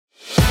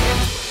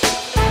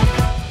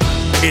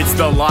It's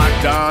the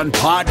Locked On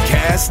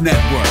Podcast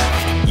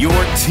Network, your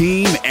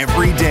team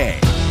every day.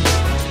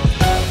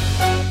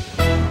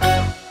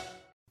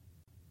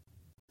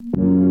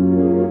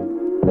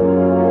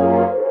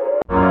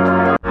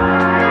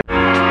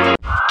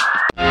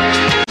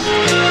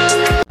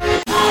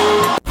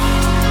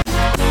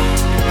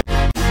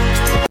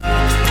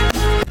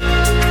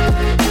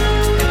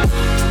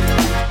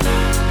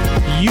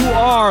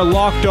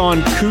 Locked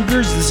On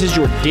Cougars. This is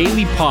your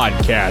daily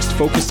podcast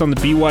focused on the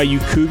BYU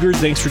Cougars.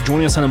 Thanks for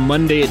joining us on a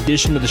Monday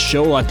edition of the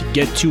show. A lot to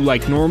get to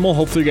like normal.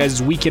 Hopefully you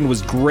guys' weekend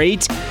was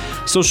great.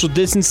 Social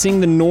distancing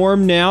the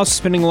norm now,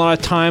 spending a lot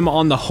of time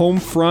on the home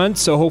front,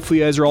 so hopefully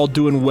you guys are all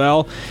doing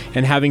well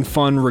and having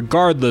fun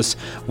regardless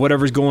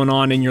whatever's going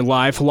on in your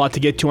life. A lot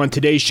to get to on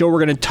today's show.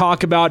 We're going to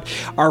talk about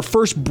our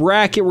first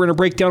bracket we're going to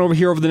break down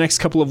over the next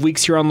couple of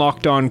weeks here on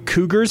Locked On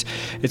Cougars.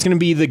 It's going to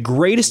be the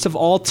greatest of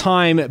all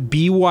time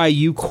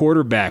BYU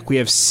quarterback. We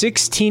have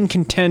 16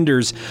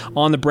 contenders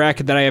on the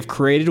bracket that I have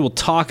created. We'll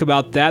talk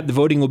about that. The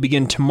voting will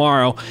begin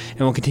tomorrow, and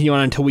we'll continue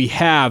on until we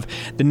have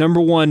the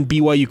number one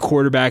BYU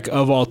quarterback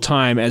of all time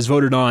as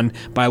voted on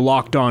by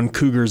Locked On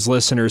Cougars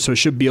listeners, so it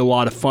should be a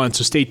lot of fun,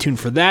 so stay tuned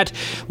for that.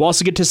 We'll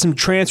also get to some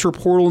transfer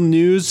portal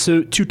news,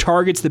 so two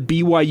targets that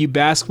BYU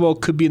basketball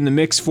could be in the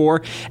mix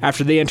for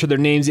after they enter their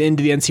names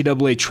into the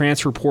NCAA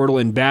transfer portal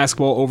in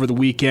basketball over the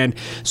weekend,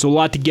 so a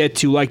lot to get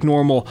to like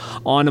normal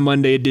on a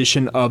Monday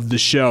edition of the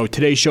show.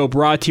 Today's show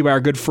brought to you by our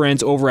good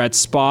friends over at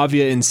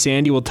Spavia in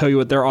Sandy. We'll tell you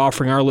what they're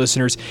offering our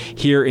listeners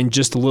here in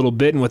just a little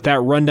bit, and with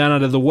that rundown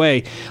out of the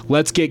way,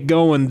 let's get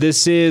going.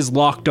 This is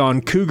Locked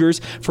On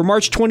Cougars for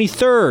March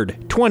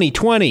 23rd,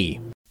 2020.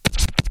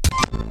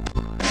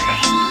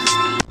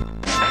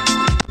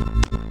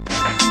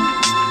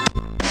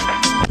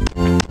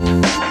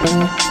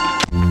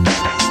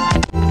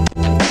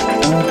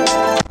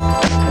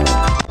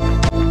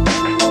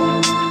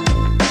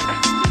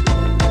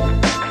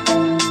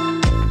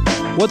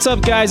 What's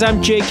up, guys?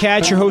 I'm Jay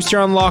Katz, your host here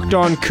on Locked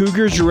On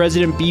Cougars, your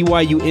resident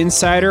BYU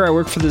insider. I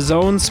work for the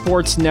Zone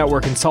Sports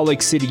Network in Salt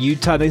Lake City,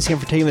 Utah. Thanks again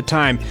for taking the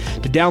time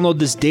to download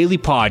this daily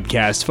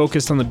podcast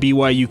focused on the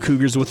BYU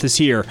Cougars with us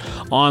here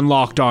on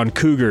Locked On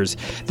Cougars.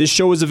 This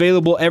show is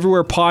available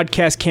everywhere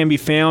podcasts can be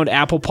found: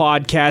 Apple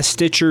Podcasts,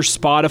 Stitcher,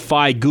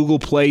 Spotify, Google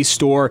Play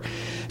Store.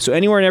 So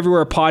anywhere and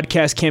everywhere a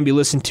podcast can be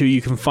listened to,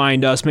 you can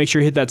find us. Make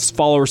sure you hit that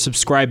follow or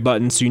subscribe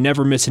button so you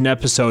never miss an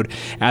episode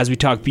as we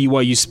talk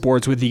BYU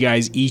sports with you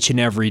guys each and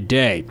every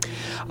day.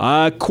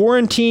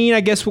 Quarantine,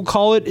 I guess we'll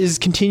call it, is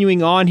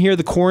continuing on here.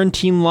 The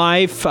quarantine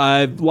life,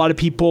 a lot of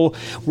people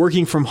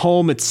working from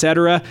home,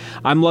 etc.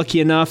 I'm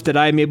lucky enough that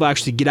I'm able to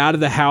actually get out of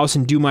the house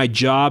and do my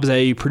jobs.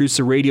 I produce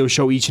a radio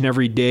show each and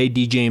every day,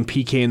 DJ and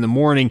PK in the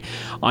morning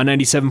on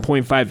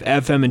 97.5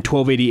 FM and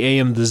 1280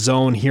 AM The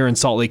Zone here in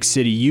Salt Lake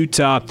City,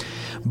 Utah.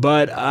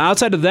 But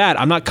outside of that,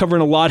 I'm not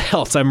covering a lot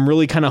else. I'm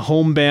really kind of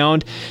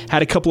homebound.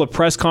 Had a couple of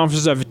press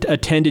conferences I've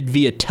attended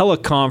via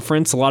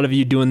teleconference. A lot of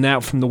you doing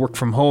that from the work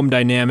from home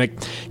dynamic,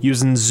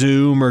 using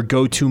Zoom or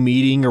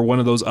GoToMeeting or one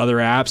of those other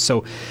apps.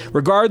 So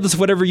regardless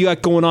of whatever you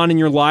got going on in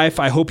your life,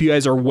 I hope you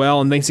guys are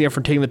well. And thanks again for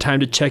taking the time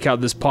to check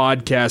out this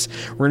podcast.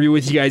 We're going to be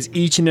with you guys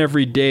each and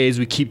every day as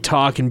we keep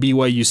talking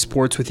BYU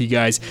sports with you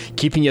guys,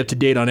 keeping you up to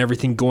date on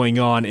everything going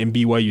on in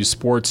BYU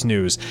sports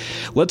news.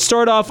 Let's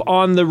start off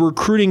on the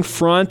recruiting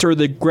front, or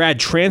the grad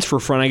transfer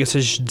front, I guess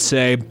I should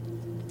say.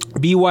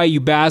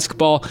 BYU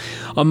basketball,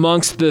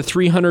 amongst the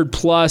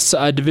 300-plus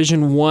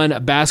Division I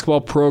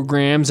basketball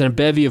programs and a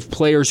bevy of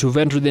players who have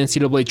entered the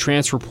NCAA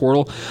transfer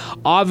portal,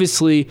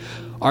 obviously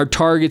are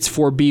targets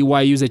for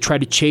BYU as they try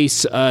to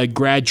chase a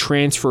grad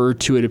transfer or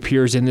two, it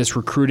appears, in this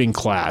recruiting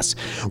class.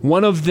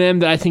 One of them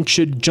that I think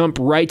should jump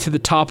right to the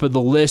top of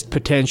the list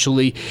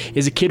potentially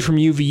is a kid from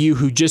UVU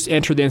who just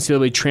entered the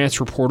NCAA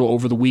transfer portal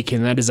over the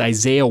weekend. That is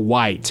Isaiah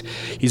White.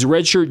 He's a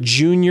redshirt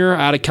junior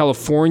out of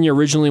California,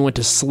 originally went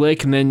to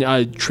Slick and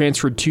then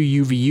transferred to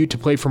UVU to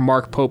play for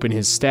Mark Pope and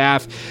his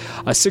staff.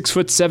 A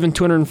 6'7",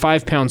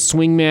 205-pound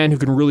swingman who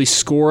can really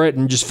score it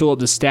and just fill up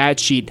the stat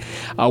sheet.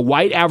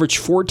 White averaged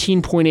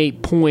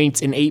 14.8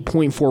 points and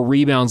 8.4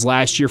 rebounds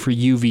last year for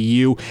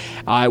UVU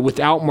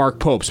without Mark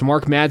Pope. So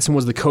Mark Madsen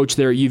was the coach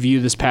there at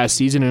UVU this past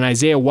season, and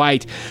Isaiah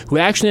White, who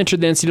actually entered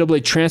the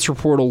NCAA transfer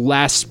portal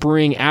last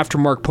spring after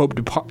Mark Pope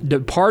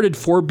departed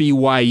for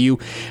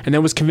BYU and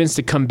then was convinced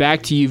to come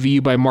back to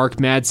UVU by Mark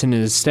Madsen and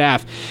his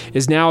staff,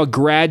 is now a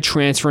grad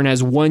transfer and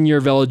has 1 year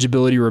of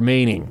eligibility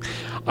remaining.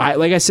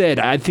 Like I said,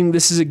 I think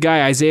this is a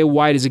guy, Isaiah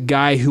White is a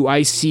guy who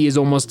I see as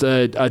almost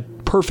a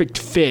perfect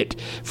fit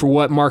for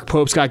what Mark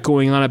Pope's got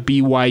going on at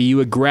BYU,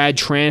 a grad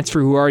transfer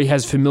who already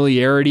has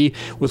familiarity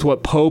with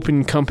what Pope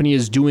and company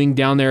is doing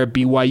down there at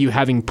BYU,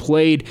 having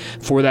played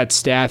for that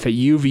staff at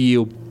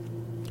UVU.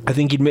 I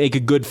think he'd make a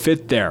good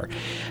fit there.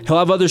 He'll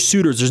have other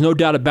suitors. There's no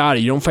doubt about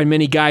it. You don't find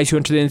many guys who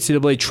enter the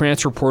NCAA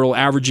transfer portal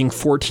averaging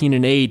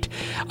 14-8.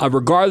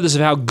 Regardless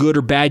of how good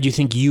or bad you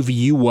think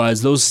UVU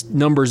was, those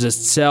numbers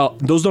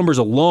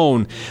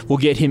alone will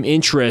get him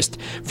interest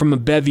from a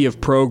bevy of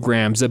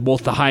programs at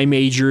both the high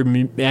major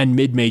and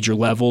mid-major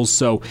levels.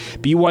 So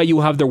BYU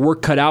will have their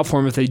work cut out for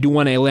him if they do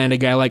want to land a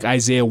guy like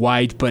Isaiah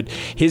White. But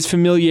his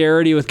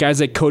familiarity with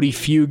guys like Cody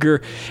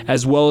Fugger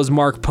as well as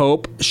Mark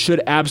Pope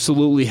should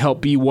absolutely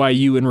help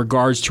BYU in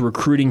regards to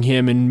recruiting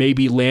him and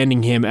maybe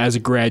landing him as a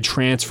grad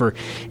transfer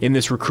in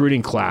this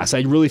recruiting class.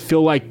 I really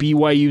feel like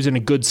BYU's in a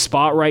good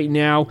spot right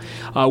now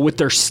with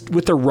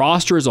their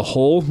roster as a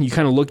whole. You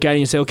kind of look at it and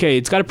you say, okay,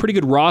 it's got a pretty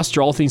good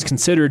roster, all things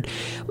considered,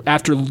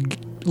 after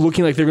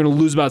looking like they're going to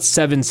lose about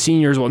 7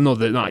 seniors. Well, no,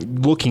 they're not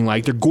looking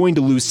like. They're going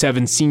to lose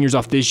 7 seniors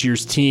off this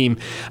year's team.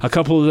 A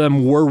couple of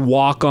them were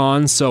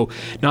walk-ons, so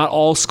not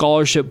all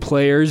scholarship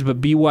players,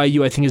 but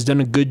BYU, I think, has done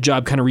a good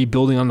job kind of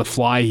rebuilding on the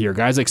fly here.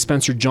 Guys like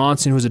Spencer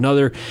Johnson, who's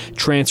another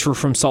transfer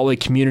from Salt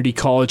Lake Community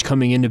College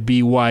coming into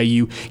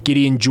BYU.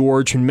 Gideon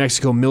George from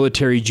Mexico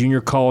Military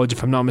Junior College,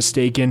 if I'm not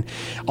mistaken,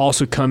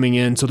 also coming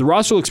in. So the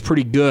roster looks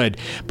pretty good.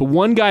 But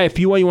one guy, if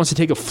BYU wants to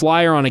take a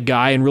flyer on a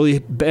guy and really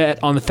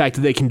bet on the fact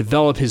that they can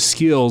develop his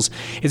skills,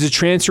 is a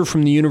transfer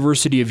from the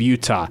University of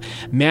Utah.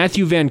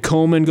 Matthew Van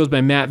Komen, goes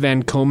by Matt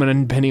Van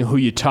Komen, depending on who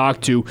you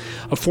talk to,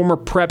 a former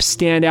prep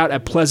standout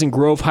at Pleasant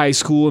Grove High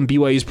School in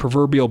BYU's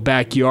proverbial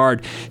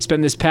backyard.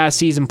 Spent this past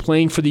season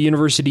playing for the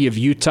University of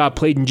Utah,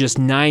 played in just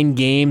 9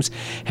 games,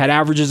 had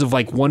averages of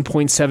like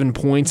 1.7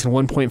 points and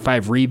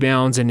 1.5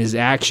 rebounds, and his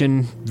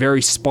action,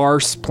 very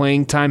sparse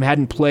playing time,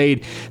 hadn't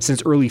played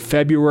since early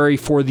February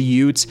for the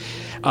Utes.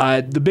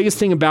 The biggest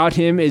thing about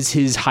him is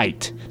his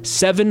height,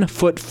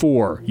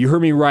 7'4". You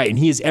heard me right, and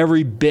he is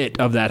every bit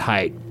of that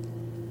height.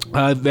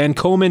 Van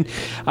Komen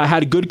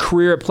had a good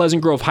career at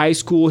Pleasant Grove High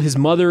School. His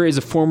mother is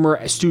a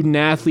former student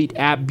athlete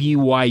at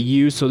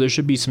BYU, so there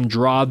should be some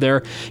draw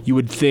there, you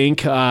would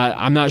think.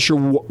 I'm not sure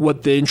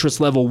what the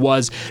interest level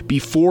was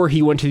before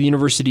he went to the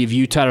University of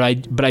Utah,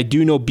 but I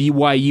do know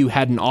BYU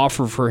had an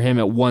offer for him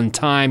at one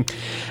time.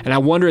 And I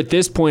wonder at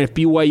this point if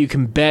BYU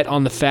can bet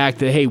on the fact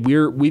that, hey,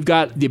 we've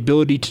got the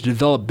ability to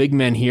develop big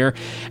men here,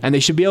 and they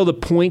should be able to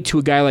point to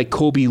a guy like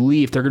Kobe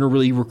Lee if they're going to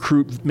really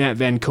recruit Matt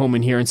Van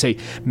Komen here and say,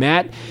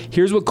 Matt,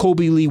 here's what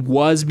Kobe Lee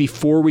was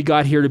before we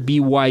got here to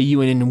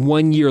BYU, and in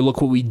 1 year, look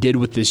what we did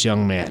with this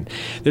young man.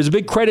 There's a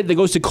big credit that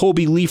goes to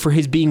Kobe Lee for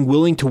his being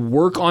willing to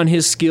work on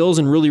his skills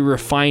and really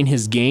refine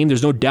his game.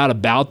 There's no doubt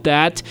about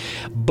that.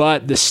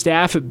 But the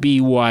staff at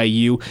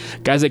BYU,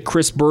 guys like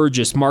Chris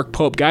Burgess, Mark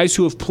Pope, guys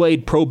who have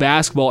played pro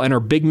basketball and are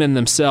big men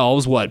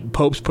themselves,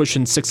 Pope's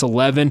pushing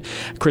 6'11",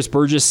 Chris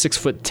Burgess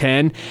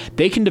 6'10",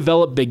 they can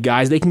develop big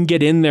guys. They can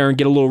get in there and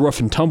get a little rough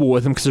and tumble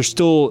with them because they're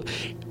still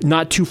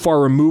not too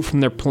far removed from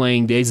their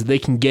playing days. They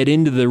can get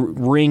into the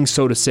ring,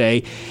 so to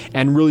say,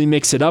 and really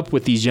mix it up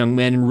with these young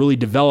men and really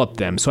develop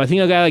them. So I think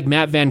a guy like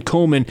Matt Van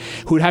Komen,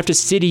 who would have to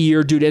sit a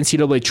year due to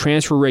NCAA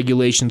transfer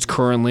regulations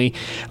currently,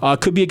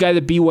 could be a guy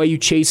that BYU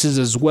chases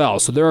as well.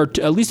 So there are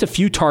at least a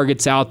few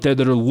targets out there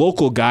that are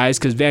local guys,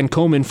 because Van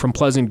Komen from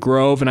Pleasant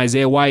Grove and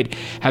Isaiah White,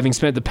 having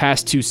spent the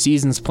past 2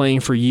 seasons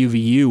playing for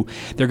UVU,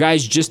 they're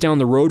guys just down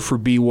the road for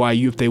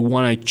BYU if they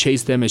want to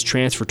chase them as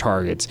transfer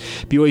targets.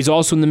 BYU is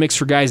also in the mix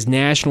for guys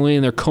nationally,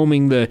 and they're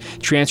combing the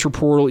transfer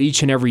portal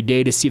each and every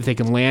day to see if they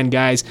can land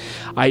guys.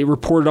 I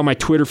reported on my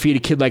Twitter feed a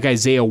kid like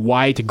Isaiah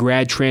White, a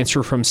grad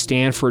transfer from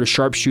Stanford, a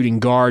sharpshooting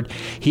guard.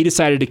 He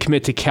decided to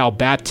commit to Cal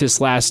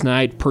Baptist last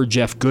night, per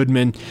Jeff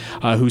Goodman,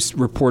 who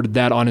reported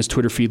that on his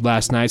Twitter feed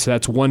last night. So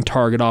that's one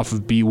target off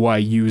of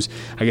BYU's,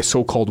 I guess,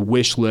 so-called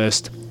wish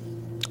list.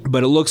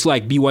 But it looks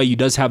like BYU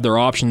does have their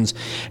options,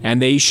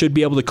 and they should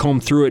be able to comb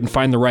through it and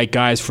find the right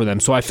guys for them.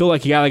 So I feel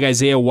like a guy like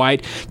Isaiah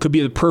White could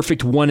be the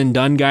perfect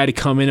one-and-done guy to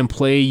come in and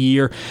play a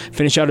year,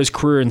 finish out his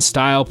career in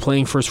style,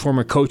 playing for his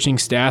former coaching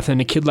staff.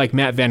 And a kid like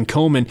Matt Van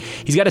Komen,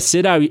 he's got to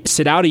sit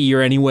out a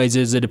year anyways,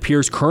 as it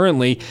appears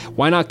currently.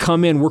 Why not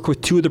come in, work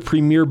with 2 of the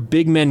premier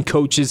big men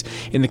coaches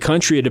in the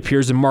country, it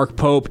appears, in Mark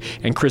Pope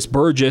and Chris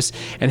Burgess,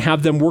 and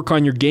have them work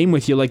on your game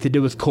with you like they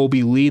did with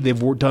Kobe Lee,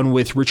 they've done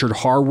with Richard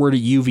Harward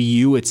at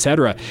UVU,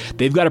 etc.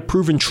 They've got a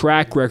proven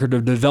track record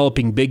of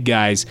developing big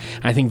guys.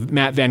 I think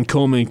Matt Van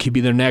Komen could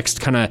be their next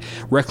kind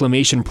of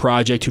reclamation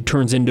project who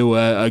turns into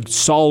a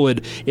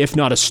solid, if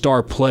not a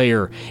star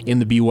player in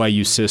the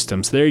BYU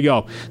system. So there you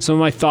go. Some of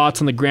my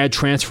thoughts on the grad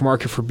transfer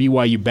market for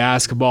BYU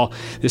basketball.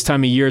 This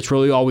time of year, it's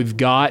really all we've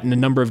got, and a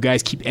number of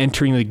guys keep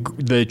entering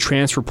the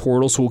transfer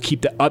portal, so we'll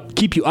keep you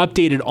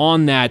updated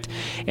on that,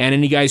 and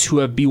any guys who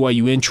have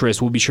BYU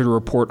interest, we'll be sure to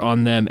report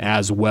on them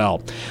as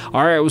well.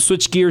 All right, we'll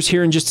switch gears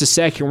here in just a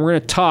second. We're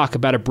going to talk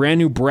about a brand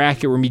new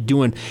bracket we're going to be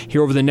doing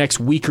here over the next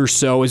week or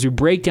so as we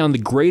break down the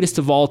greatest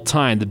of all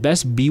time, the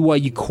best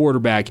BYU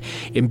quarterback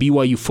in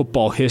BYU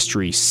football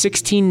history.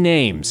 16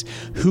 names.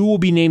 Who will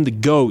be named the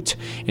GOAT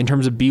in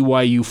terms of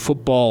BYU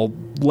football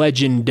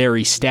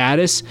legendary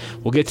status.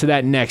 We'll get to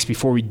that next.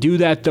 Before we do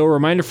that, though, a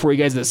reminder for you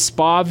guys that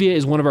Spavia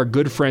is one of our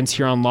good friends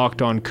here on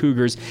Locked On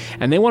Cougars,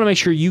 and they want to make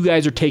sure you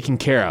guys are taken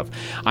care of.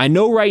 I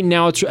know right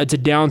now it's a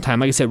downtime.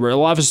 Like I said, a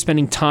lot of us are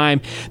spending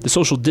time, the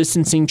social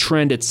distancing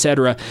trend,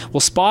 etc.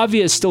 Well,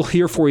 Spavia is still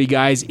here for you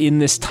guys in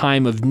this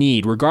time of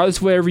need. Regardless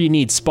of whatever you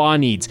need, spa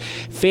needs,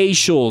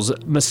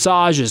 facials,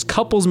 massages,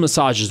 couples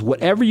massages,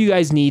 whatever you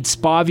guys need,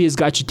 Spavia's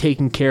got you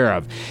taken care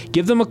of.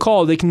 Give them a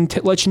call. They can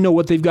let you know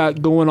what they've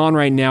got going on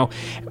right now.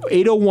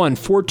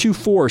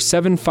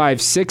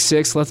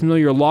 801-424-7566. Let them know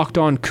you're a Locked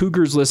On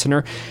Cougars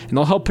listener, and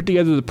they'll help put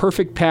together the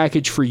perfect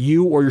package for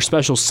you or your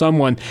special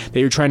someone that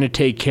you're trying to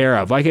take care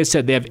of. Like I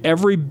said, they have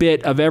every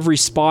bit of every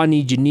spa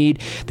need you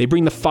need. They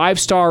bring the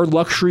 5-star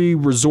luxury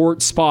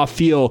resort spa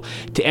feel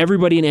to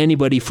everybody and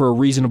anybody for a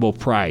reasonable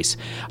price.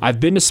 I've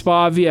been to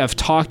Spavia. I've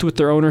talked with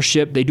their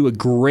ownership. They do a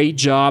great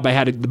job. I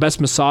had the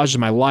best massage of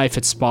my life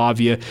at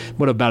Spavia,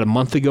 about a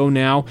month ago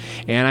now,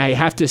 and I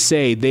have to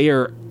say they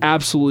are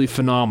absolutely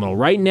phenomenal.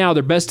 Right now,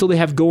 their best deal they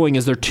have going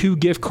is their 2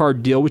 gift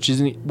card deal, which is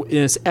in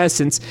its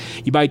essence,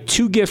 you buy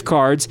 2 gift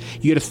cards,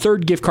 you get a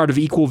third gift card of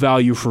equal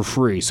value for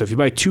free. So if you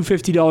buy 2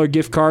 $50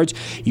 gift cards,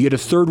 you get a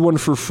third one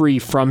for free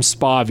from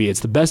Spavia. It's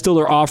the best deal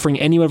they're offering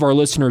any of our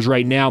listeners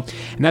right now,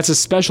 and that's a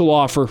special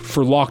offer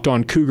for Locked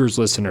On Cougars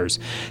listeners.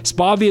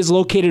 Spavia is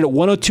located at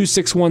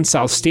 10261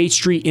 South State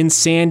Street in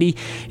Sandy.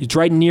 It's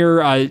right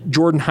near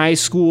Jordan High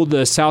School,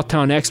 the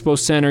Southtown Expo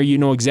Center. You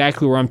know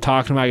exactly where I'm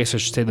talking about. I guess I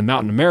should say the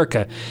Mountain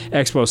America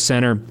Expo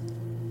Center.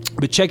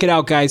 But check it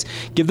out, guys.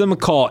 Give them a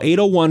call,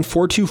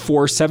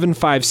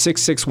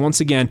 801-424-7566.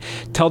 Once again,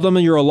 tell them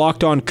you're a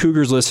Locked On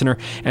Cougars listener,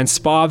 and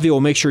Spavia will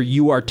make sure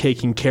you are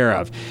taken care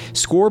of.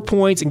 Score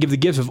points and give the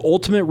gift of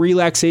ultimate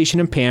relaxation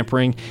and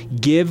pampering.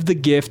 Give the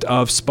gift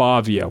of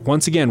Spavia.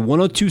 Once again,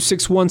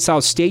 10261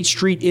 South State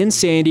Street in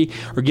Sandy,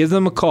 or give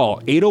them a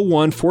call,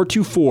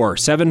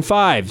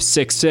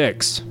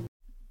 801-424-7566.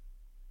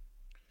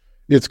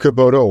 It's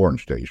Kubota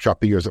Orange Day.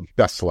 Shop the year's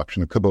best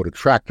selection of Kubota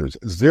tractors,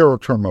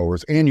 zero-turn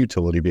mowers, and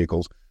utility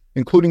vehicles,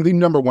 including the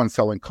 #1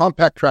 selling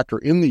compact tractor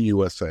in the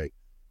USA.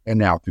 And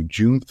now through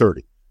June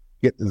 30,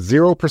 get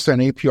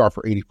 0% APR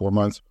for 84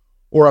 months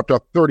or up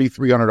to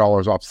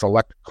 $3,300 off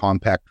select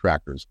compact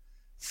tractors.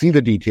 See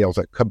the details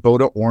at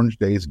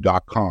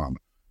KubotaOrangeDays.com.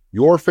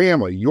 Your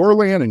family, your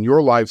land, and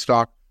your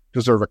livestock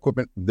deserve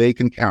equipment they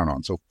can count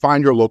on. So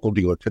find your local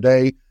dealer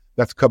today.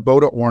 That's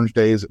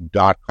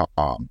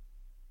KubotaOrangeDays.com.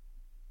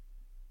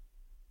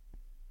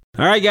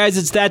 All right, guys,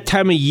 it's that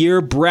time of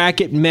year.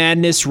 Bracket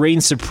madness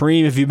reigns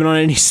supreme. If you've been on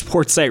any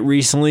sports site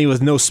recently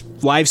with no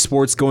live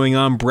sports going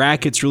on,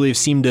 brackets really have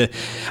seemed to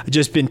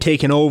just been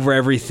taking over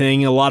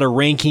everything. A lot of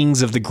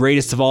rankings of the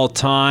greatest of all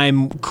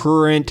time,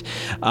 current,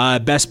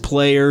 best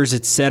players,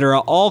 etc.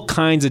 All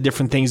kinds of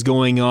different things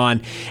going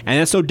on. And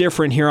that's no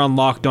different here on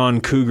Locked On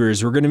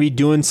Cougars. We're going to be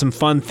doing some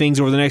fun things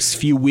over the next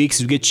few weeks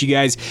to get you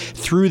guys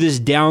through this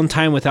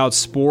downtime without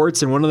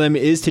sports. And one of them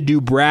is to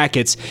do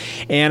brackets.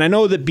 And I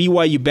know that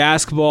BYU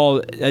basketball,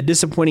 a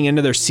disappointing end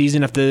of their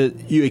season. After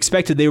you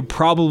expected they would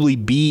probably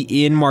be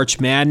in March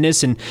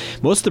Madness, and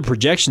most of the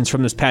projections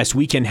from this past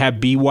weekend have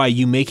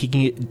BYU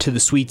making it to the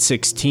Sweet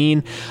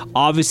 16.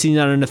 Obviously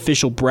not an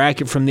official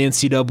bracket from the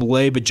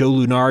NCAA, but Joe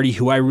Lunardi,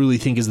 who I really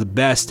think is the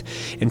best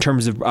in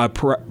terms of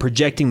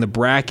projecting the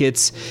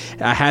brackets,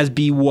 has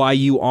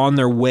BYU on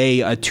their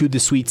way to the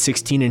Sweet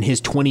 16 in his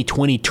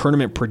 2020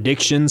 tournament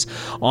predictions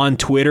on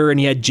Twitter, and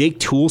he had Jake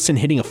Toolson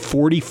hitting a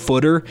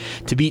 40-footer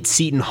to beat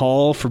Seton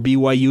Hall for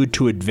BYU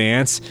to advance.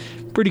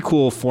 Pretty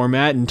cool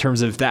format in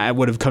terms of that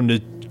would have come to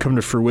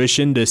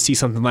fruition to see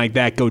something like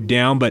that go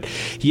down, but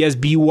he has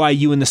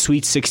BYU in the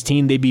Sweet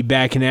 16. They'd be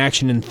back in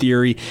action in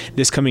theory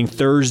this coming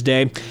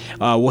Thursday.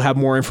 We'll have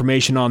more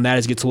information on that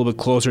as it gets a little bit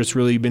closer. It's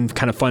really been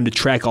kind of fun to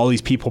track all these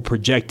people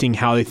projecting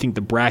how they think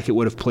the bracket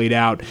would have played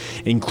out,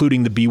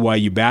 including the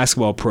BYU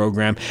basketball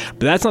program.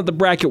 But that's not the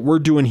bracket we're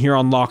doing here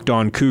on Locked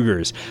On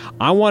Cougars.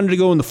 I wanted to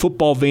go in the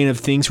football vein of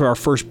things for our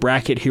first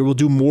bracket here. We'll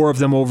do more of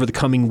them over the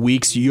coming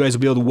weeks. You guys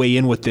will be able to weigh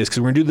in with this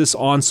because we're going to do this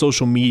on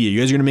social media. You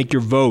guys are going to make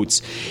your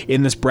votes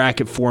in this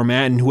bracket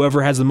format, and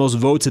whoever has the most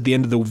votes at the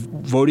end of the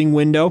voting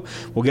window,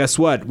 well, guess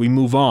what? We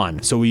move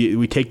on. So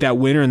we take that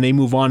winner and they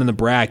move on in the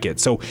bracket.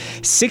 So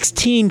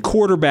 16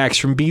 quarterbacks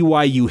from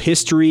BYU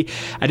history.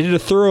 I did a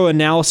thorough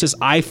analysis,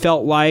 I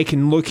felt like,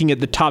 and looking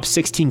at the top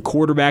 16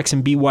 quarterbacks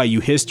in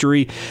BYU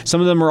history. Some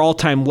of them are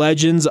all-time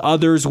legends.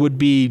 Others would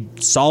be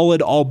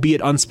solid,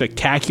 albeit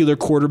unspectacular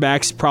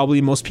quarterbacks, probably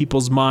in most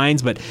people's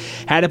minds, but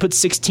had to put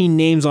 16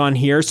 names on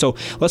here. So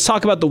let's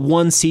talk about the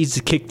 1 seeds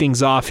to kick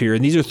things off here.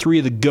 And these are 3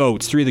 of the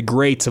GOATs, 3 of the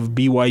greats of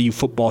BYU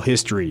football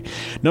history.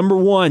 Number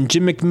 1,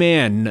 Jim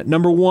McMahon.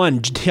 Number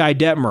 1, Ty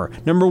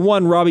Detmer. Number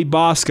 1, Robbie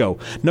Bosco.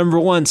 Number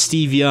 1,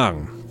 Steve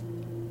Young.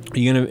 Who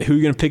are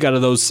you gonna pick out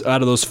of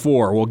those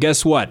four? Well,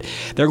 guess what?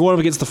 They're going up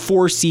against the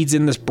 4 seeds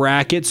in this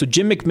bracket. So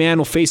Jim McMahon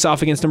will face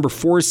off against number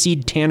 4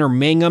 seed Tanner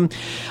Mangum.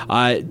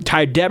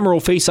 Ty Detmer will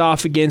face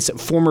off against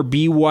former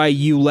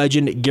BYU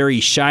legend Gary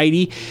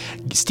Scheide.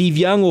 Steve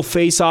Young will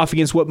face off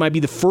against what might be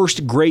the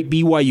first great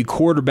BYU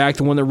quarterback,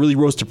 the one that really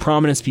rose to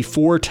prominence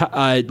before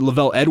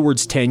Lavelle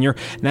Edwards' tenure,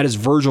 and that is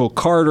Virgil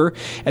Carter.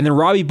 And then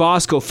Robbie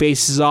Bosco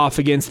faces off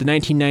against the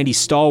 1990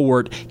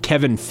 stalwart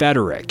Kevin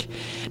Federick.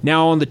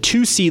 Now on the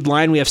 2 seed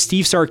line, we have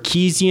Steve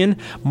Sarkisian,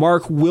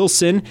 Mark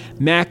Wilson,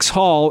 Max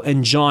Hall,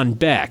 and John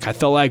Beck. I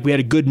felt like we had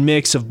a good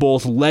mix of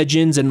both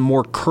legends and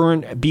more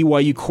current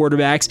BYU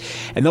quarterbacks,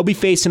 and they'll be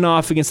facing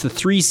off against the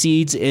 3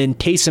 seeds in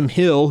Taysom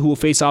Hill, who will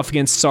face off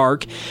against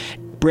Sark.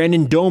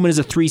 Brandon Doman is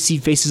a 3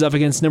 seed, faces up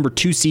against number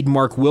 2 seed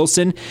Mark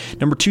Wilson.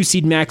 Number 2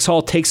 seed Max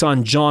Hall takes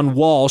on John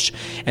Walsh,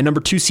 and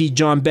number 2 seed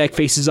John Beck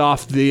faces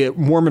off the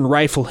Mormon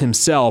Rifle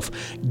himself,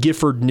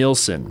 Gifford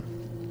Nilsson.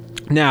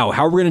 Now,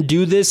 how we're going to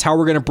do this, how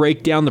we're going to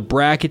break down the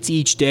brackets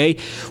each day,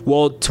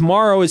 well,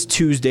 tomorrow is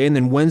Tuesday, and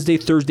then Wednesday,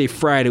 Thursday,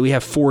 Friday, we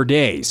have 4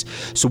 days.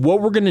 So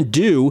what we're going to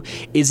do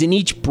is in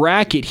each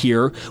bracket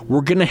here,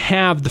 we're going to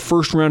have the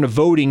first round of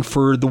voting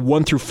for the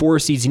 1 through 4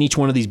 seeds in each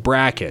one of these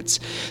brackets.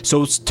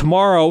 So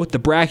tomorrow, the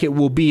bracket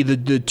will be,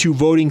 the 2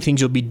 voting things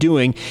you'll be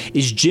doing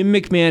is Jim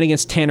McMahon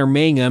against Tanner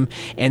Mangum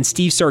and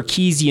Steve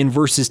Sarkisian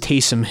versus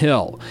Taysom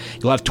Hill.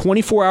 You'll have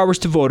 24 hours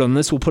to vote on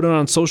this. We'll put it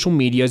on social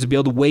media. You'll be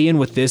able to weigh in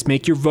with this,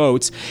 make your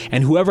votes,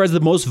 and whoever has the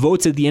most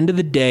votes at the end of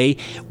the day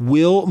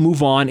will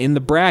move on in the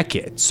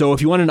bracket. So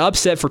if you want an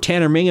upset for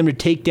Tanner Mangum to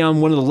take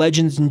down one of the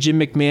legends in Jim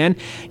McMahon,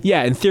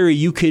 yeah, in theory,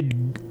 you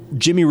could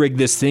Jimmy rig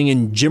this thing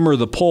and Jimmer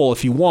the poll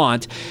if you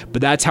want,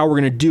 but that's how we're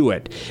going to do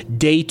it.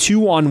 Day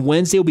 2 on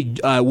Wednesday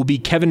will be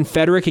Kevin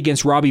Federick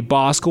against Robbie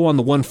Bosco on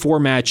the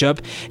 1-4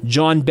 matchup,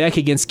 John Beck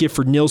against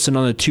Gifford Nilsson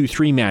on the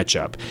 2-3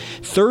 matchup.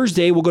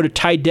 Thursday, we'll go to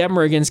Ty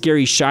Detmer against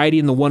Gary Scheide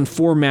in the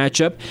 1-4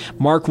 matchup,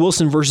 Mark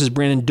Wilson versus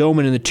Brandon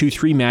Doman in the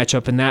 2-3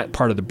 matchup in that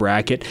part of the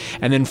bracket.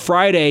 And then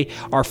Friday,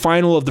 our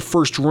final of the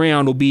first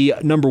round will be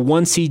number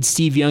 1 seed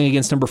Steve Young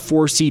against number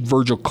 4 seed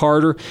Virgil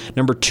Carter,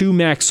 number 2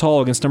 Max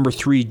Hall against number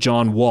 3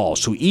 John Wall.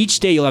 So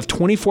each day you'll have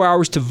 24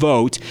 hours to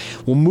vote.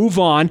 We'll move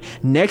on.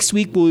 Next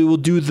week we will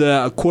do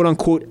the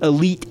quote-unquote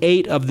Elite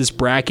 8 of this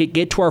bracket,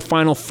 get to our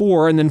Final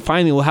 4, and then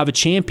finally we'll have a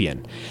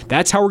champion.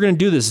 That's how we're going to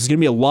do this. It's going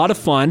to be a lot of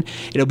fun.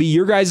 It'll be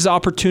your guys'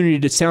 opportunity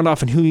to sound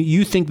off on who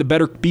you think the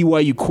better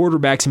BYU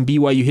quarterbacks in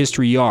BYU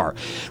history are.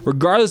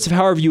 Regardless of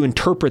however you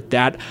interpret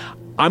that,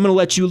 I'm going to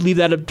let you leave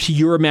that up to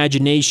your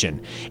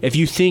imagination. If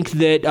you think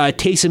that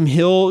Taysom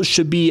Hill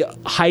should be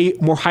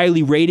more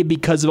highly rated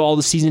because of all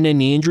the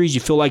season-ending injuries,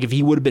 you feel like if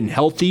he would have been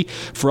healthy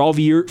for all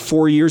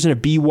 4 years in a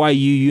BYU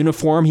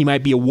uniform, he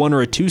mild be a 1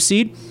 or a 2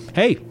 seed,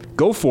 hey,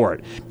 go for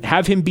it.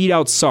 Have him beat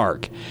out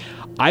Sark.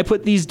 I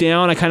put these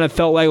down. I kind of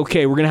felt like,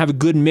 okay, we're going to have a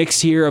good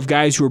mix here of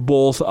guys who are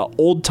both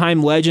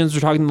old-time legends. We're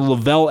talking the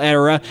Lavelle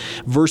era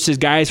versus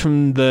guys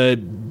from the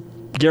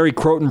Gary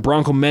Croton,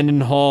 Bronco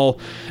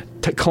Mendenhall,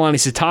 Kalani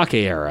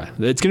Sitake era.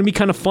 It's going to be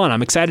kind of fun.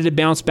 I'm excited to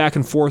bounce back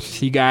and forth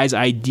with you guys,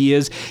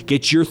 ideas,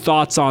 get your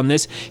thoughts on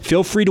this.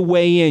 Feel free to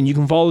weigh in. You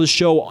can follow the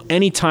show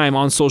anytime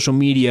on social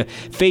media,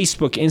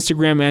 Facebook,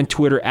 Instagram, and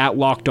Twitter at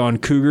Locked On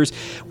Cougars.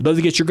 We'd love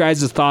to get your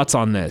guys' thoughts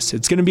on this.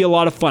 It's going to be a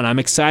lot of fun. I'm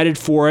excited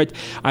for it.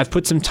 I've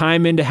put some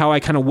time into how I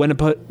kind of went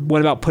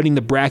about putting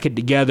the bracket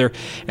together,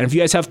 and if you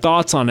guys have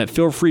thoughts on it,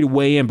 feel free to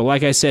weigh in. But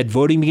like I said,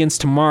 voting begins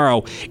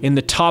tomorrow in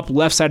the top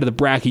left side of the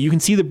bracket. You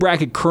can see the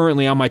bracket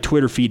currently on my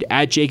Twitter feed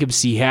at Jacob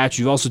C. Hatch.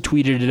 You've also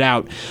tweeted it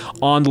out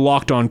on the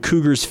Locked On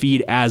Cougars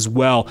feed as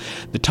well.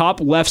 The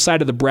top left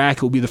side of the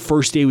bracket will be the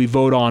first day we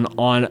vote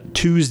on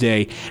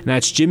Tuesday, and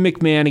that's Jim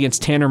McMahon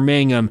against Tanner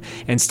Mangum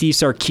and Steve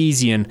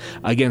Sarkisian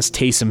against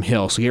Taysom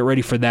Hill. So get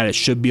ready for that. It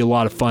should be a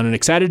lot of fun, and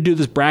excited to do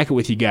this bracket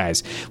with you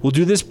guys. We'll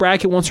do this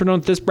bracket. Once we're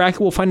done with this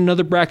bracket, we'll find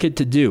another bracket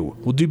to do.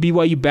 We'll do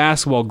BYU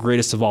basketball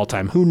greatest of all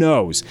time. Who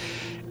knows?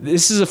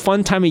 This is a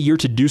fun time of year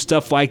to do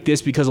stuff like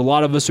this because a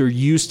lot of us are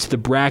used to the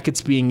brackets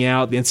being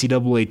out, the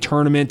NCAA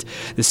tournament,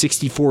 the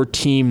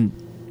 64-team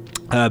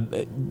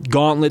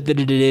gauntlet that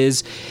it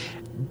is.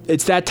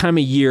 It's that time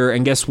of year,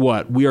 and guess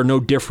what? We are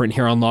no different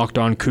here on Locked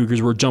On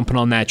Cougars. We're jumping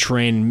on that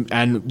train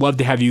and love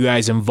to have you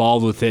guys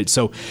involved with it.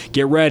 So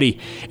get ready.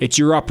 It's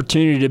your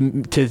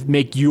opportunity to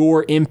make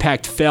your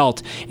impact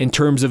felt in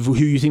terms of who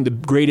you think the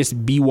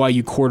greatest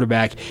BYU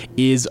quarterback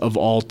is of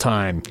all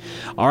time.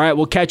 All right,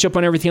 we'll catch up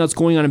on everything else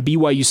going on in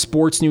BYU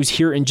sports news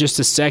here in just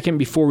a second.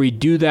 Before we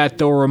do that,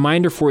 though, a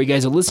reminder for you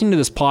guys that listening to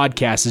this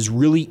podcast is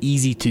really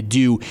easy to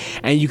do,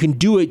 and you can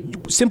do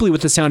it simply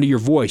with the sound of your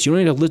voice. You don't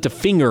need to lift a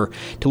finger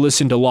to listen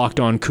listen to Locked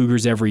On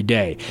Cougars every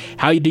day.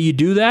 How do you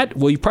do that?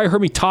 Well, you've probably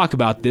heard me talk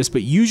about this,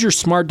 but use your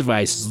smart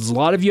devices. A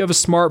lot of you have a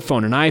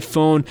smartphone, an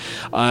iPhone,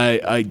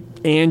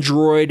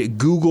 Android,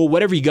 Google,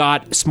 whatever you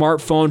got,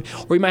 smartphone,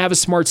 or you might have a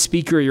smart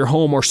speaker at your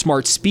home or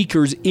smart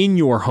speakers in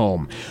your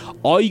home.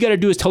 All you got to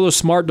do is tell those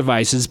smart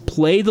devices,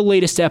 play the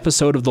latest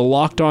episode of the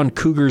Locked On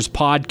Cougars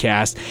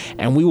podcast,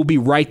 and we will be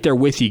right there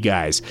with you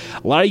guys.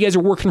 A lot of you guys are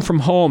working from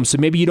home, so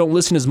maybe you don't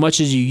listen as much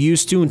as you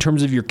used to in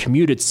terms of your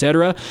commute,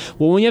 etc.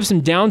 Well, when you have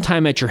some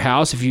downtime at your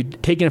house, if you're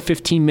taking a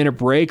 15-minute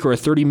break or a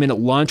 30-minute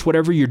lunch,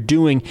 whatever you're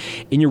doing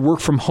in your work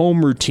from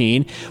home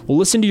routine, well,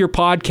 listen to your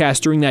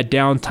podcast during that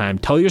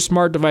downtime. Tell your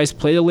smart device,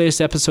 play the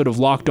latest episode of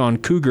Locked On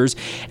Cougars,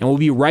 and we'll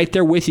be right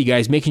there with you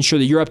guys, making sure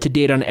that you're up to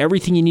date on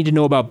everything you need to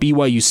know about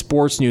BYU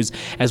sports news,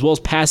 as well as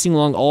passing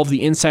along all of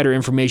the insider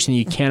information that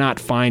you cannot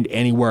find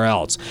anywhere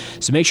else.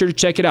 So make sure to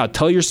check it out.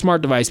 Tell your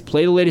smart device,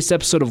 play the latest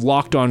episode of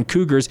Locked On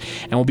Cougars,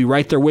 and we'll be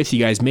right there with you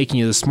guys, making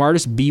you the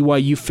smartest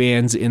BYU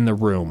fans in the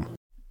room.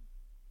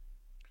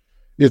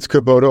 It's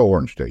Kubota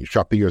Orange Day.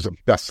 Shop the year's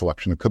best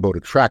selection of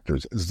Kubota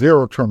tractors,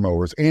 zero-turn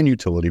mowers, and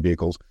utility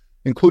vehicles,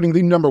 including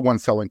the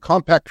 #1 selling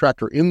compact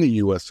tractor in the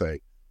USA.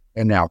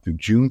 And now through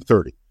June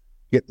 30,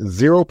 get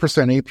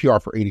 0% APR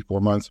for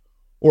 84 months,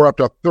 or up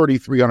to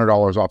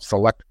 $3,300 off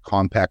select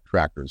compact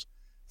tractors.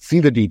 See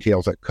the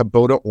details at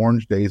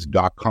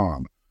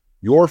KubotaOrangeDays.com.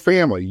 Your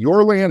family,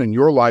 your land, and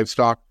your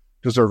livestock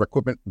deserve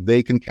equipment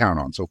they can count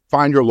on. So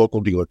find your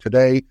local dealer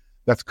today.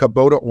 That's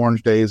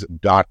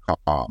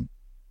KubotaOrangeDays.com.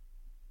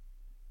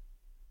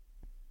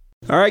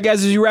 All right,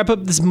 guys, as we wrap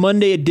up this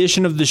Monday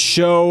edition of the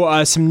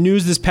show, some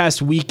news this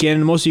past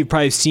weekend, most of you have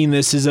probably seen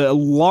this, is a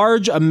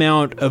large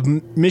amount of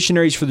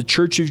missionaries for the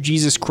Church of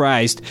Jesus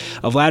Christ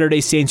of Latter-day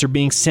Saints are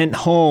being sent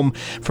home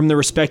from their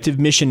respective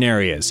mission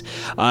areas.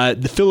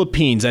 The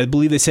Philippines, I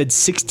believe they said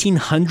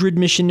 1,600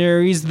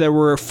 missionaries that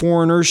were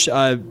foreigners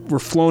were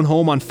flown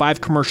home on 5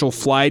 commercial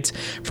flights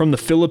from the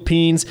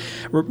Philippines.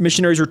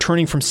 Missionaries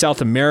returning from South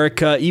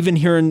America, even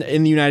here in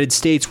the United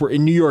States, we're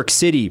in New York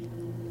City,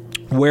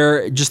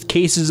 where just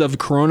cases of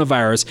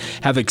coronavirus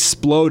have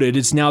exploded.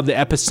 It's now the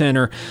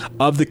epicenter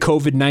of the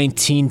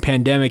COVID-19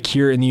 pandemic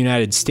here in the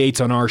United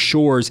States on our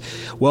shores.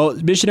 Well,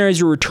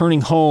 missionaries are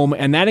returning home,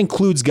 and that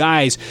includes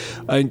guys,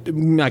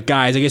 not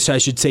guys, I guess I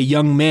should say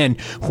young men,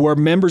 who are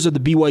members of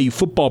the BYU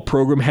football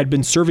program, had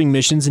been serving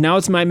missions, and now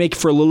it might make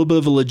for a little bit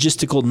of a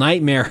logistical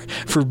nightmare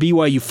for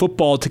BYU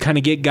football to kind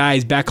of get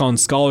guys back on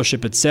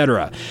scholarship,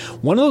 etc.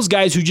 One of those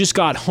guys who just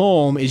got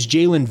home is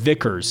Jalen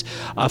Vickers,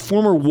 a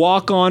former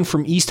walk-on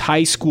from East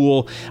High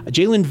School.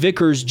 Jalen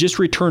Vickers just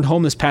returned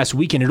home this past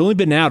weekend. It had only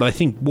been out, I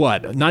think,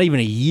 not even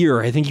a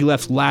year. I think he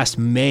left last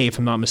May, if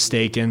I'm not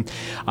mistaken.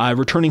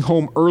 Returning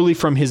home early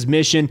from his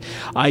mission.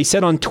 He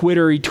said on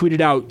Twitter, he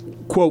tweeted out,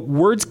 quote,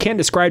 "Words can't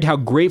describe how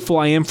grateful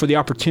I am for the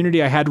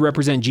opportunity I had to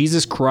represent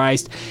Jesus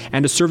Christ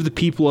and to serve the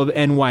people of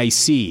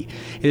NYC.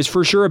 It is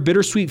for sure a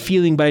bittersweet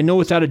feeling, but I know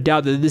without a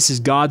doubt that this is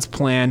God's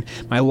plan.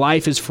 My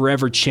life is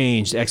forever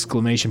changed!"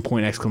 Exclamation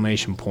point,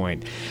 exclamation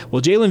point.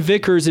 Well, Jalen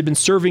Vickers had been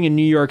serving in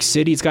New York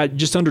City. It's got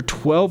just under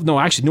 12,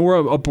 no, actually,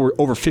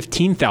 over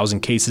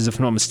 15,000 cases, if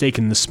I'm not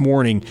mistaken, this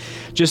morning.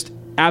 Just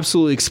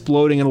absolutely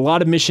exploding, and a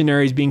lot of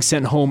missionaries being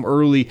sent home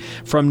early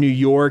from New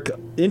York.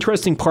 The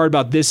interesting part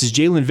about this is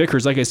Jalen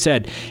Vickers, like I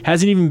said,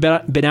 hasn't even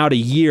been out a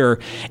year,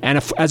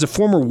 and as a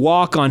former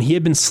walk-on, he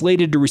had been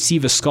slated to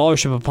receive a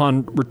scholarship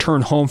upon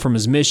return home from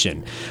his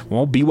mission.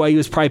 Well, BYU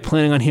is probably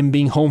planning on him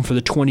being home for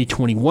the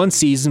 2021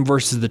 season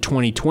versus the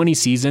 2020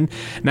 season,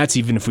 and that's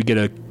even if we get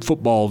a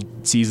football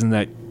season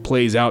that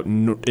plays out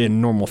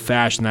in normal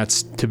fashion.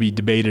 That's to be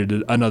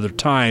debated another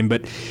time,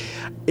 but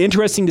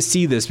interesting to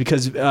see this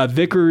because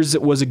Vickers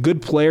was a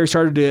good player,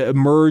 started to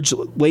emerge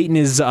late in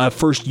his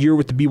first year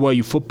with the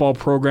BYU football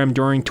program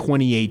during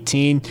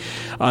 2018.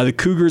 The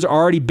Cougars are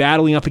already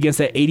battling up against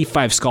that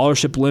 85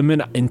 scholarship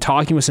limit, and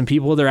talking with some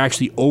people, they're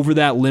actually over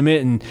that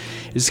limit, and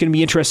it's going to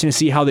be interesting to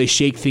see how they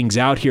shake things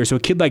out here. So a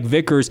kid like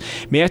Vickers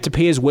may have to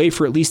pay his way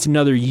for at least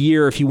another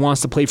year if he wants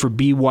to play for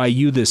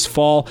BYU this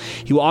fall.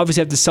 He will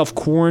obviously have to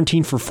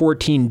self-quarantine for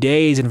 14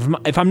 days, and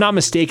if I'm not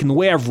mistaken, the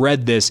way I've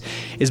read this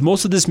is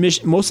most of these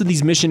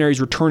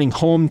missionaries returning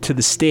home to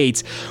the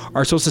States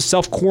are supposed to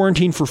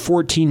self-quarantine for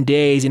 14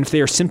 days, and if they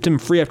are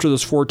symptom-free after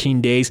those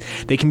 14 days,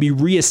 they can be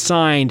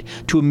reassigned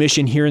to a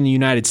mission here in the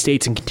United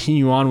States and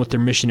continue on with their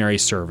missionary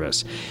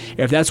service.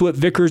 If that's what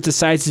Vickers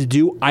decides to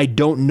do, I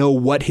don't know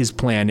what his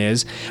plan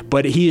is,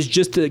 but he is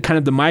just kind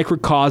of the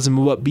microcosm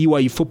of what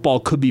BYU football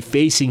could be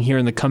facing here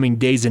in the coming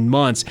days and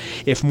months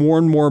if more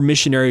and more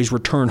missionaries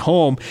return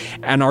home,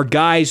 and our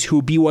guys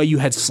who BYU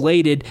had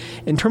slated,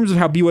 in terms of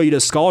how BYU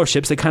does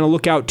scholarships, they kind of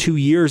look out 2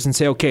 years and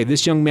say, okay,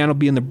 this young man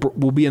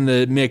will be in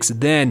the mix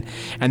then,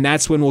 and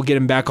that's when we'll get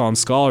him back on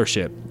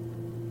scholarship.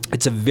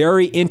 It's a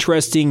very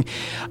interesting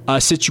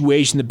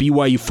situation that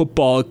BYU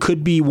football, it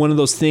could be one of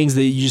those things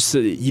that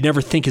you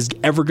never think is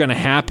ever going to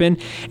happen,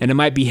 and it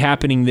might be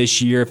happening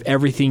this year if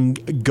everything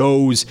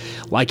goes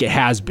like it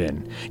has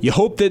been. You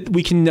hope that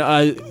we can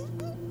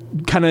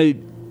kind of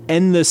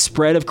end the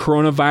spread of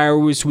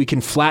coronavirus, we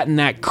can flatten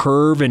that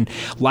curve and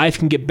life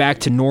can get back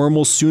to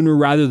normal sooner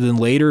rather than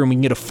later, and we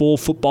can get a full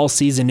football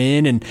season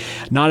in, and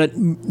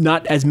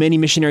not as many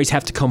missionaries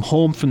have to come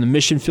home from the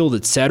mission field,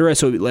 etc.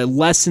 So it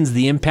lessens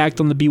the impact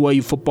on the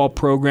BYU football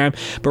program.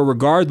 But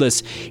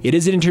regardless, it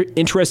is an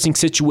interesting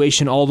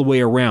situation all the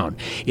way around.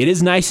 It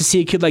is nice to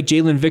see a kid like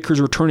Jalen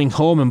Vickers returning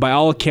home and by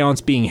all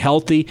accounts being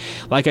healthy.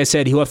 Like I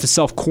said, he'll have to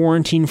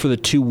self-quarantine for the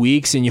 2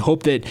 weeks, and you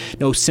hope that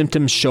no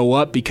symptoms show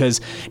up,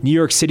 because New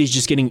York City is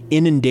just getting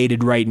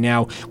inundated right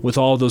now with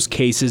all those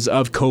cases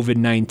of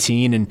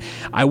COVID-19. And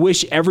I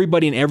wish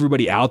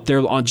everybody out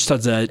there, just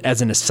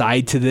as an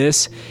aside to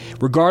this,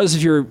 regardless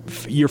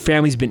if your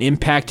family's been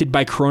impacted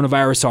by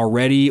coronavirus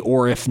already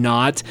or if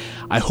not,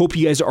 I hope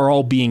you guys are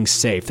all being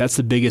safe. That's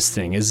the biggest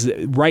thing. Is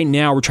right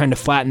now we're trying to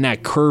flatten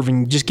that curve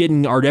and just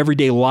getting our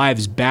everyday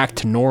lives back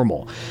to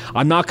normal.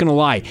 I'm not going to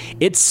lie,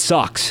 it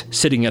sucks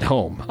sitting at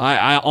home.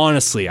 I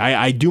honestly,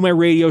 I do my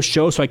radio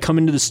show, so I come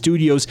into the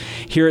studios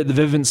here at the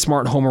Vivint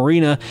Smart Home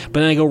Arena,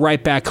 but then I go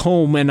right back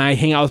home and I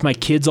hang out with my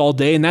kids all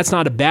day, and that's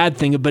not a bad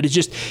thing, but it's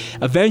just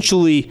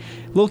eventually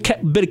a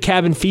little bit of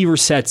cabin fever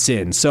sets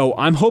in. So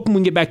I'm hoping we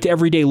can get back to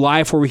everyday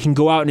life where we can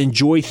go out and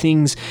enjoy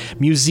things,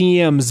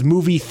 museums,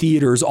 movie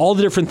theaters, all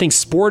the different things,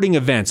 sporting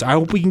events. I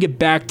hope we can get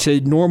back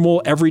to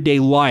normal everyday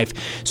life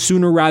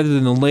sooner rather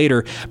than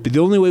later. But the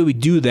only way we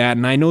do that,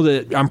 and I know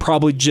that I'm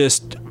probably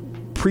just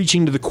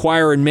preaching to the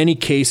choir in many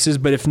cases,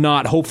 but if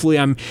not, hopefully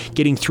I'm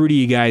getting through to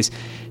you guys.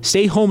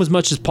 Stay home as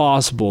much as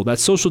possible. That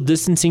social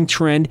distancing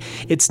trend,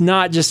 it's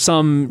not just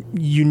some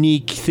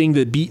unique thing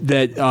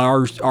that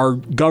our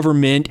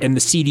government and the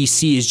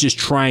CDC is just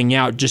trying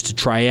out just to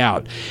try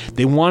out.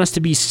 They want us to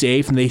be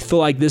safe, and they feel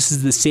like this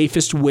is the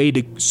safest way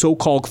to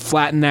so-called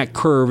flatten that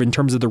curve in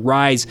terms of the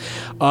rise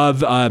of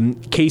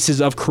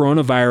cases of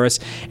coronavirus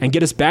and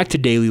get us back to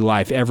daily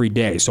life every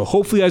day. So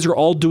hopefully you guys are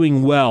all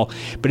doing well,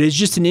 but it's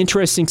just an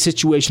interesting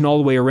situation all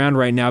the way around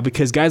right now,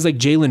 because guys like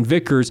Jalen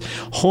Vickers,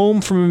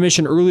 home from a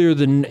mission earlier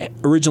than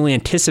originally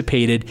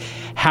anticipated,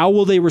 how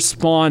will they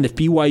respond if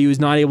BYU is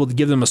not able to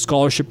give them a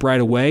scholarship right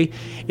away?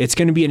 It's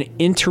going to be an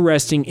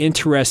interesting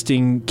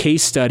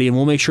case study, and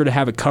we'll make sure to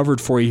have it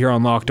covered for you here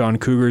on Locked On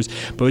Cougars.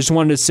 But I just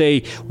wanted to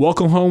say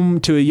welcome home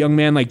to a young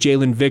man like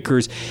Jalen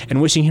Vickers,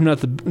 and wishing him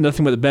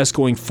nothing but the best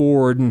going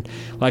forward. And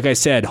like I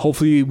said,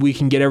 hopefully we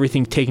can get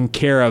everything taken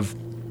care of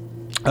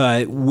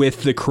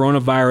with the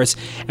coronavirus,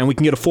 and we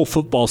can get a full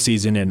football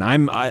season in.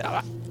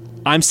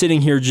 I'm sitting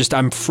here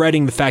I'm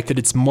fretting the fact that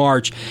it's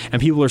March and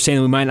people are saying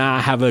that we might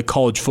not have a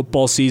college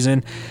football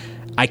season.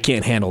 I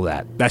can't handle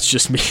that. That's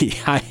just me.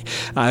 Like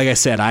I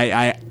said,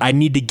 I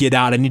need to get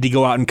out. I need to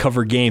go out and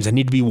cover games. I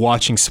need to be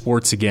watching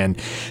sports again.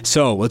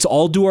 So let's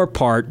all do our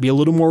part, be a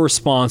little more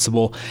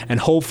responsible, and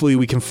hopefully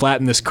we can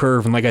flatten this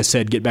curve and, like I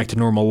said, get back to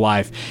normal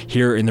life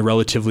here in the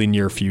relatively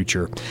near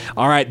future.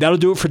 All right, that'll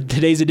do it for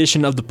today's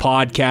edition of the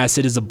podcast.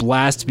 It is a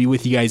blast to be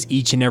with you guys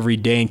each and every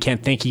day, and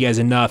can't thank you guys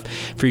enough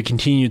for your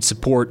continued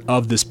support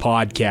of this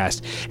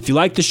podcast. If you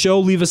like the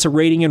show, leave us a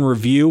rating and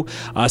review.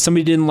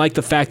 Somebody didn't like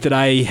the fact that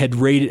I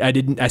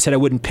said I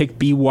wouldn't pick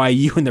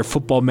BYU in their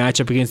football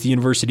matchup against the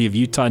University of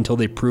Utah until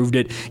they proved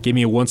it. Gave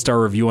me a 1-star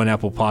review on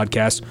Apple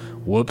Podcasts.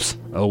 Whoops.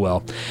 Oh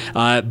well.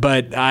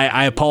 But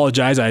I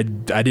apologize. I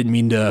didn't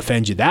mean to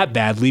offend you that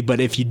badly. But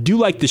if you do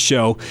like the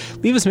show,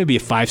 leave us maybe a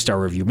 5-star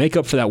review. Make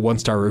up for that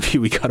 1-star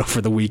review we got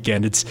over the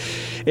weekend.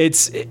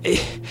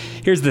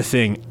 Here's the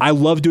thing. I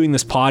love doing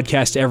this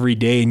podcast every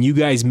day, and you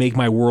guys make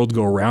my world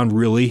go around.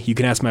 Really, you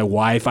can ask my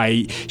wife.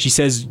 She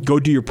says go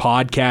do your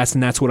podcast,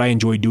 and that's what I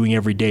enjoy doing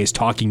every day, is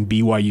talking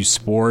BYU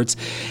sports.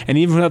 And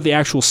even without the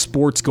actual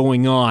sports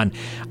going on,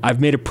 I've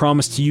made a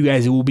promise to you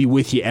guys that we'll be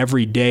with you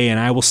every day, and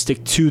I will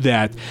stick to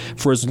that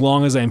for as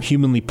long as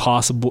humanly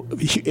possible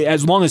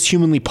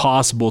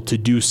to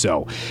do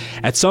so.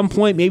 At some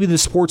point, maybe the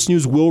sports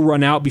news will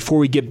run out before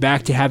we get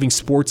back to having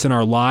sports in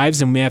our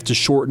lives, and we may have to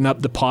shorten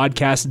up the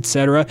podcast,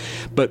 etc.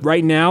 But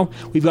right now,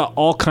 we've got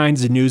all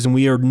kinds of news, and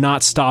we are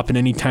not stopping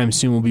anytime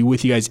soon. We'll be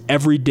with you guys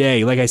every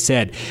day, like I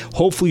said,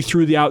 hopefully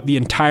throughout the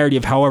entirety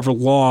of however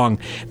long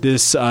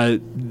this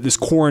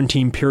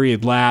quarantine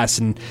period lasts.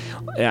 And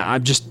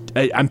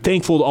I'm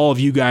thankful to all of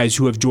you guys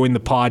who have joined the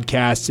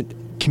podcast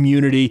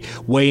community,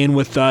 weigh in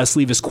with us,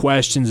 leave us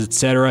questions,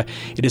 etc.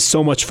 It is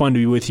so much fun to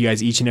be with you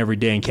guys each and every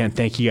day, and can't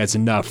thank you guys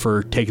enough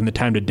for taking the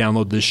time to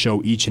download this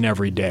show each and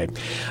every day.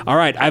 All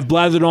right, I've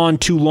blathered on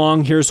too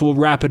long here, so we'll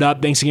wrap it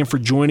up. Thanks again for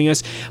joining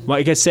us.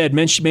 Like I said,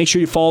 make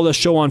sure you follow the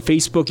show on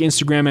Facebook,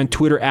 Instagram, and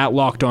Twitter at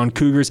Locked On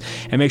Cougars,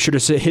 and make sure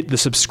to hit the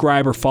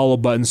subscribe or follow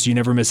button so you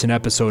never miss an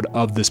episode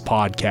of this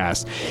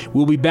podcast.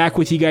 We'll be back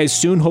with you guys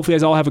soon. Hopefully you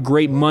guys all have a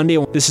great Monday.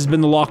 This has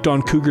been the Locked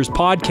On Cougars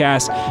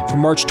podcast for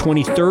March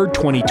 23rd,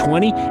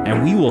 2020.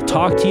 And we will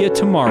talk to you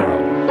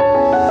tomorrow.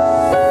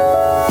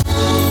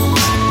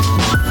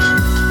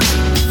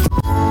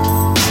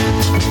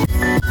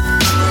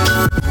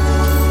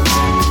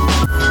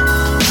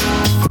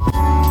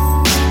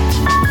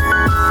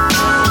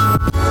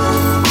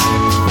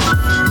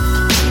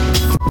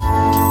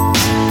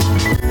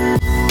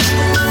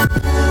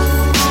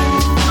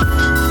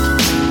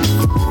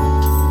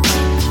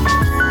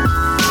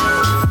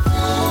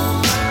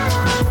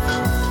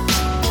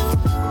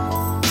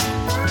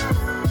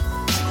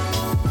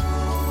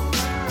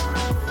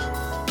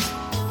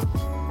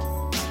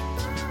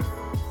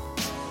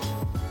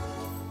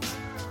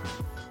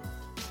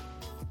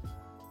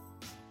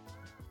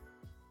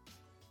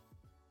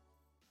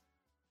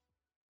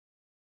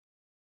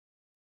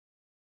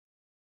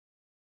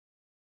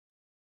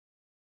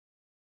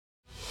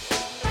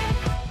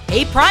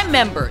 Hey, Prime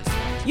members,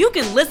 you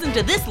can listen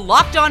to this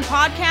Locked On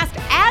podcast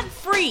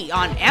ad-free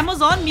on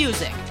Amazon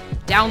Music.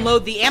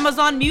 Download the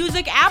Amazon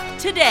Music app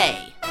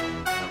today.